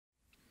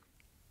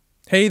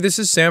Hey, this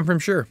is Sam from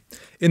Shure.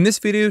 In this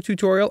video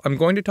tutorial, I'm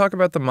going to talk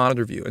about the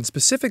monitor view, and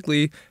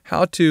specifically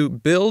how to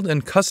build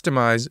and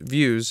customize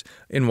views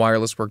in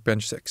Wireless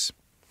Workbench 6.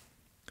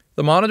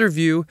 The monitor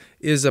view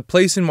is a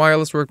place in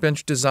Wireless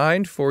Workbench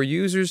designed for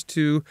users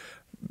to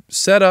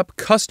set up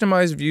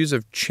customized views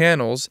of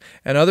channels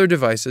and other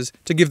devices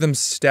to give them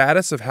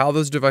status of how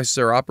those devices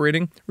are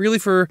operating, really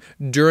for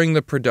during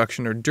the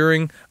production or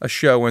during a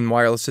show when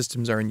wireless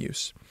systems are in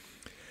use.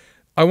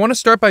 I want to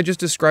start by just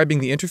describing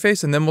the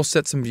interface, and then we'll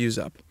set some views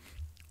up.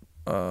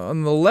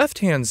 On the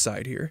left-hand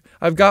side here,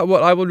 I've got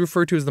what I would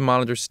refer to as the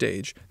monitor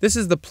stage. This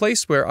is the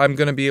place where I'm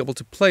going to be able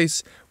to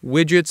place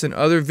widgets and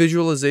other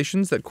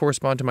visualizations that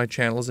correspond to my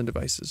channels and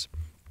devices.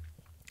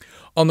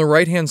 On the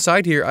right-hand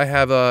side here, I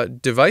have a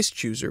device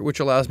chooser, which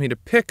allows me to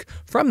pick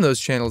from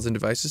those channels and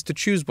devices to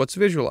choose what's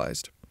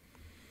visualized.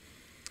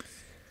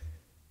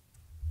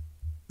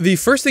 The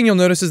first thing you'll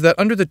notice is that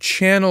under the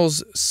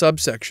channels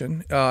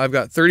subsection, I've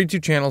got 32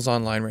 channels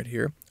online right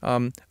here.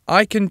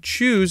 I can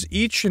choose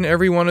each and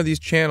every one of these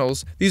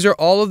channels. These are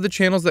all of the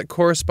channels that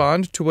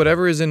correspond to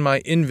whatever is in my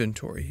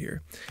inventory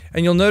here.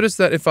 And you'll notice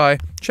that if I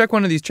check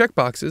one of these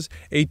checkboxes,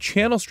 a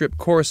channel strip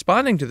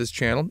corresponding to this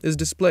channel is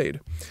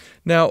displayed.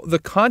 Now, the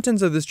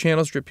contents of this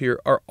channel strip here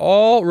are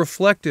all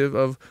reflective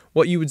of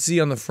what you would see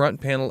on the front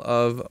panel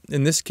of,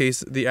 in this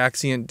case, the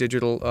Axient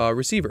digital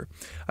receiver.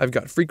 I've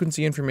got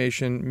frequency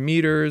information,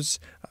 meters,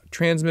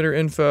 transmitter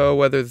info,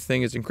 whether the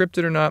thing is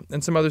encrypted or not,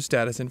 and some other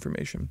status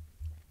information.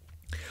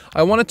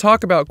 I want to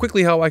talk about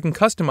quickly how I can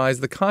customize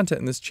the content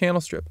in this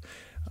channel strip.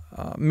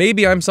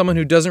 Maybe I'm someone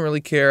who doesn't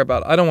really care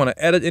about, I don't want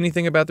to edit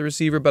anything about the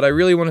receiver, but I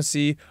really want to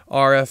see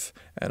RF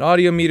and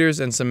audio meters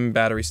and some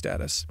battery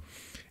status.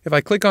 If I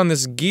click on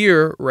this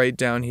gear right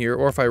down here,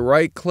 or if I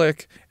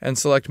right-click and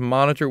select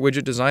Monitor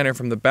Widget Designer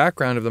from the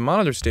background of the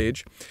monitor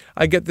stage,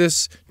 I get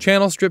this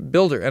channel strip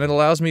builder, and it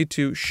allows me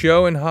to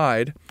show and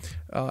hide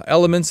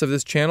elements of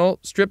this channel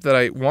strip that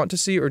I want to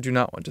see or do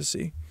not want to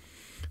see.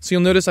 So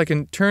you'll notice I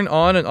can turn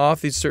on and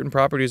off these certain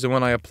properties, and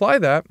when I apply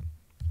that,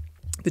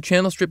 the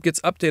channel strip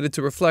gets updated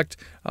to reflect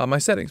my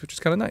settings, which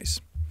is kind of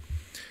nice.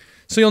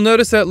 So you'll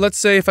notice that, let's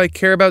say if I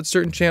care about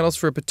certain channels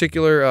for a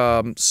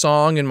particular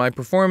song in my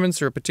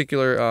performance or a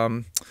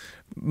particular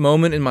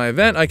moment in my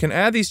event, I can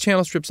add these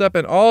channel strips up,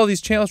 and all of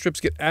these channel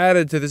strips get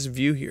added to this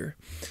view here.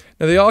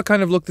 Now they all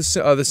kind of look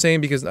the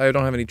same because I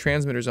don't have any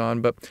transmitters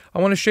on, but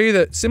I want to show you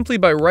that simply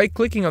by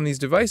right-clicking on these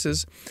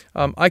devices,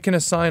 I can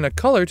assign a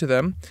color to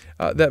them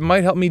that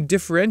might help me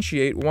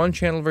differentiate one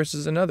channel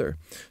versus another.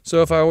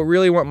 So if I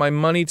really want my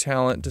money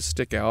talent to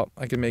stick out,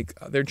 I can make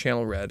their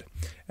channel red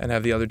and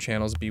have the other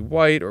channels be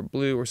white or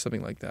blue or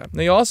something like that.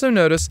 Now you also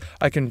notice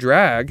I can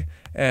drag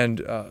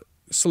and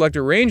select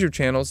a range of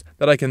channels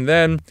that I can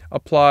then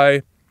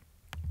apply.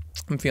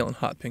 I'm feeling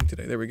hot pink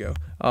today. There we go.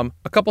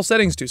 A couple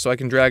settings too, so I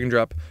can drag and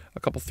drop a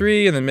couple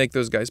 3 and then make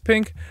those guys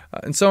pink,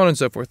 and so on and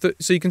so forth.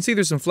 So you can see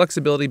there's some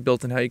flexibility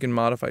built in how you can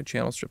modify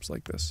channel strips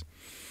like this.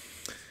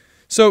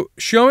 So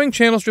showing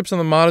channel strips on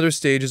the monitor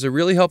stage is a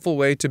really helpful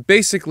way to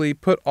basically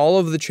put all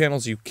of the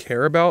channels you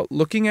care about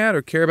looking at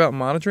or care about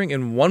monitoring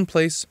in one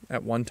place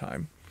at one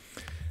time.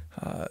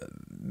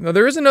 Now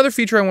there is another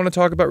feature I want to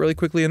talk about really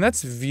quickly, and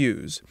that's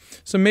views.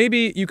 So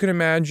maybe you can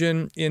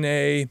imagine in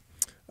a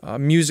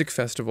music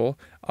festival,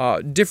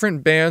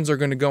 different bands are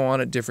going to go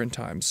on at different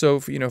times. So,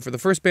 for the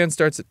first band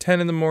starts at 10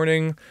 in the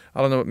morning.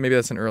 I don't know, maybe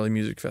that's an early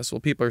music festival.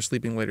 People are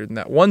sleeping later than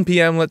that. 1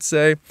 p.m., let's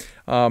say.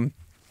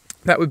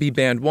 That would be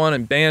band 1,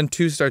 and band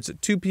 2 starts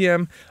at 2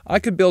 p.m. I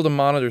could build a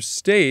monitor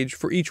stage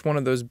for each one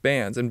of those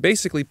bands and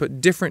basically put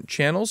different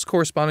channels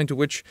corresponding to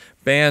which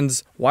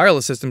band's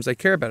wireless systems I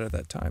care about at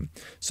that time.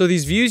 So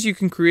these views you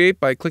can create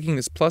by clicking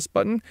this plus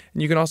button,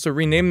 and you can also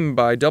rename them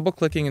by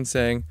double-clicking and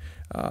saying,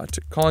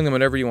 calling them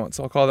whatever you want.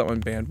 So I'll call that one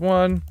band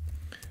 1,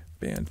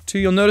 band 2.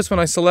 You'll notice when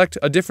I select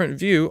a different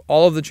view,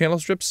 all of the channel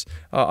strips,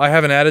 I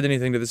haven't added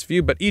anything to this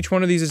view, but each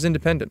one of these is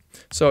independent.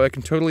 So I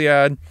can totally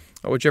add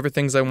whichever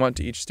things I want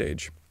to each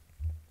stage.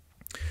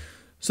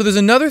 So there's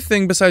another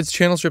thing besides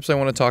channel strips I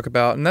want to talk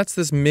about, and that's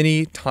this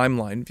mini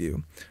timeline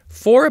view.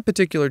 For a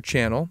particular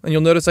channel, and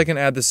you'll notice I can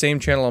add the same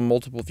channel on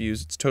multiple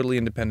views, it's totally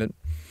independent.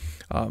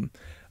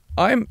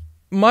 I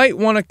might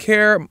want to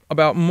care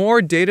about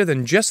more data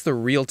than just the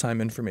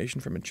real-time information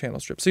from a channel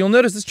strip. So you'll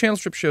notice this channel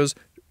strip shows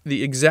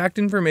the exact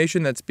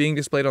information that's being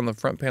displayed on the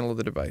front panel of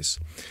the device.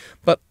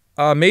 But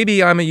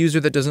maybe I'm a user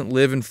that doesn't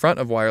live in front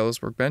of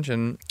Wireless Workbench,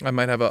 and I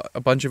might have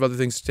a bunch of other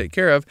things to take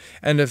care of.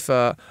 And if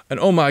an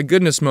oh my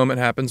goodness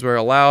moment happens where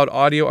a loud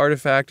audio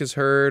artifact is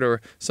heard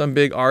or some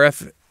big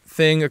RF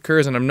thing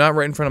occurs and I'm not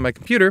right in front of my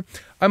computer,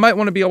 I might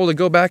want to be able to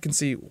go back and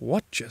see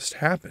what just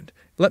happened.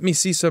 Let me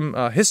see some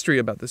history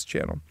about this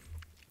channel.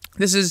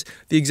 This is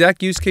the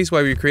exact use case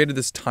why we created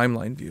this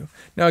timeline view.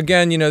 Now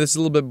again, this is a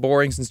little bit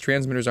boring since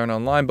transmitters aren't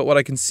online, but what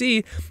I can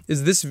see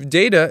is this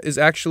data is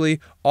actually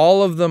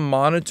all of the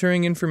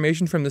monitoring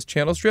information from this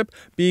channel strip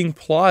being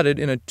plotted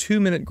in a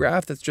 2-minute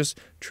graph that's just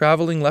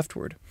traveling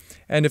leftward.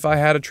 And if I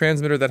had a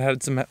transmitter that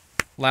had some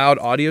loud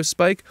audio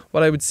spike,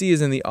 what I would see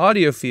is in the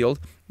audio field,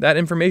 that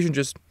information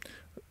just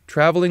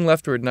traveling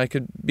leftward, and I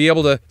could be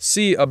able to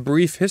see a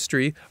brief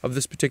history of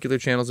this particular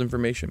channel's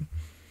information.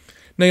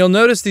 Now you'll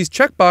notice these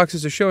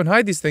checkboxes to show and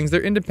hide these things,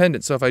 they're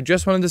independent. So if I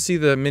just wanted to see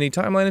the mini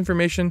timeline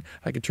information,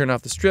 I could turn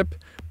off the strip,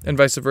 and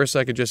vice versa,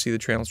 I could just see the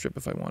channel strip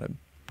if I wanted.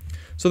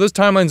 So those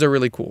timelines are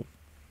really cool.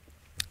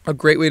 A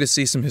great way to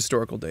see some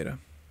historical data.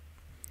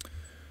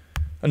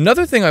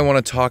 Another thing I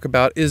want to talk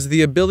about is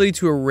the ability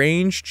to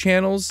arrange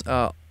channels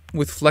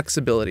with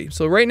flexibility.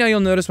 So right now you'll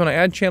notice when I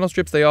add channel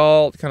strips, they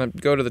all kind of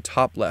go to the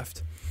top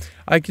left.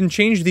 I can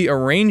change the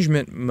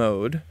arrangement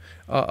mode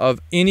of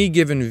any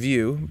given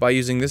view by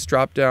using this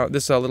drop down,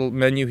 this little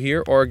menu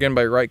here, or again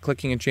by right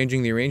clicking and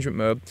changing the arrangement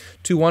mode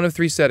to one of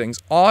three settings.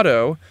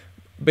 Auto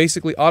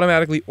basically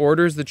automatically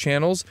orders the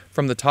channels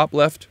from the top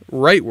left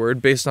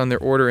rightward based on their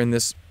order in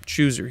this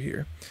chooser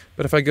here.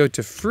 But if I go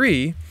to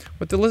free,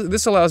 what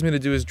this allows me to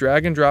do is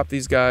drag and drop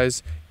these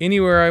guys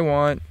anywhere I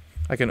want.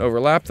 I can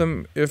overlap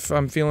them if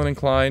I'm feeling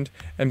inclined,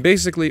 and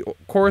basically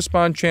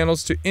correspond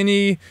channels to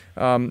any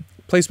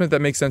placement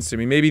that makes sense to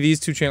me. Maybe these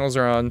two channels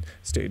are on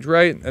stage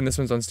right and this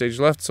one's on stage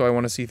left, so I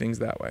want to see things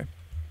that way.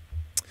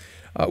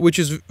 Which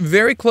is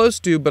very close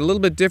to, but a little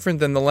bit different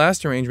than the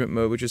last arrangement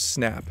mode, which is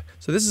snap.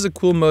 So this is a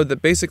cool mode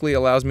that basically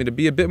allows me to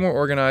be a bit more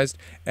organized,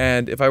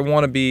 and if I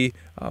want to be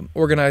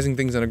organizing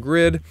things in a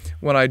grid,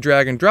 when I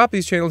drag and drop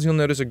these channels, you'll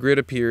notice a grid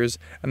appears,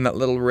 and that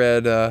little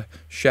red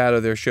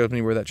shadow there shows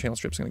me where that channel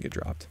strip is going to get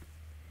dropped.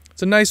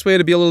 It's a nice way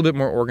to be a little bit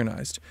more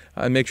organized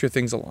and make sure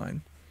things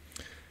align.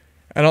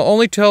 And I'll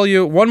only tell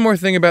you one more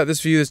thing about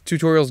this view. This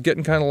tutorial is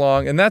getting kind of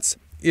long, and that's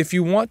if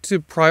you want to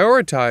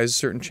prioritize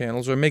certain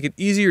channels or make it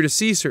easier to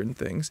see certain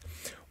things,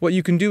 what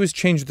you can do is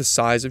change the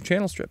size of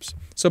channel strips.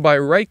 So by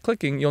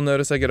right-clicking, you'll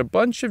notice I get a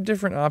bunch of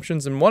different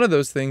options, and one of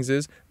those things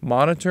is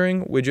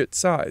monitoring widget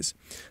size.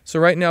 So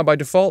right now, by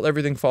default,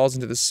 everything falls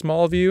into this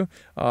small view.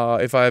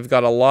 If I've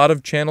got a lot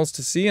of channels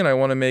to see and I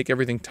want to make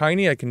everything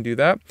tiny, I can do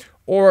that.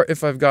 Or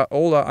if I've got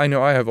I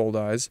know I have old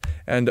eyes,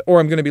 or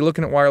I'm going to be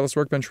looking at Wireless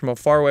Workbench from a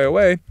far way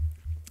away,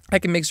 I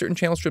can make certain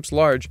channel strips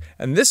large,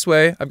 and this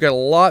way I've got a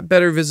lot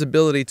better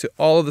visibility to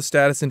all of the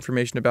status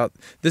information about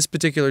this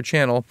particular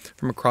channel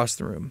from across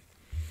the room.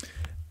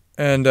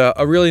 And a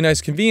really nice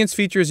convenience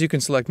feature is you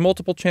can select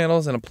multiple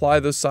channels and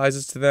apply those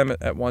sizes to them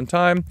at one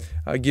time,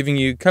 giving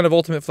you kind of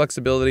ultimate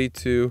flexibility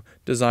to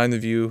design the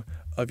view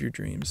of your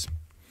dreams.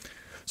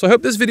 So I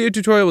hope this video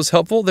tutorial was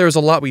helpful. There's a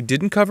lot we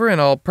didn't cover,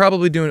 and I'll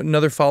probably do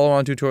another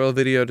follow-on tutorial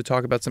video to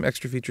talk about some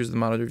extra features of the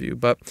monitor view.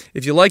 But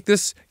if you like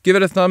this, give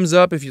it a thumbs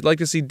up. If you'd like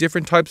to see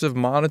different types of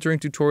monitoring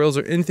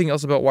tutorials or anything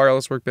else about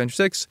Wireless Workbench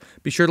 6,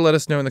 be sure to let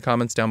us know in the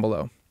comments down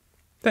below.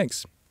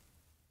 Thanks.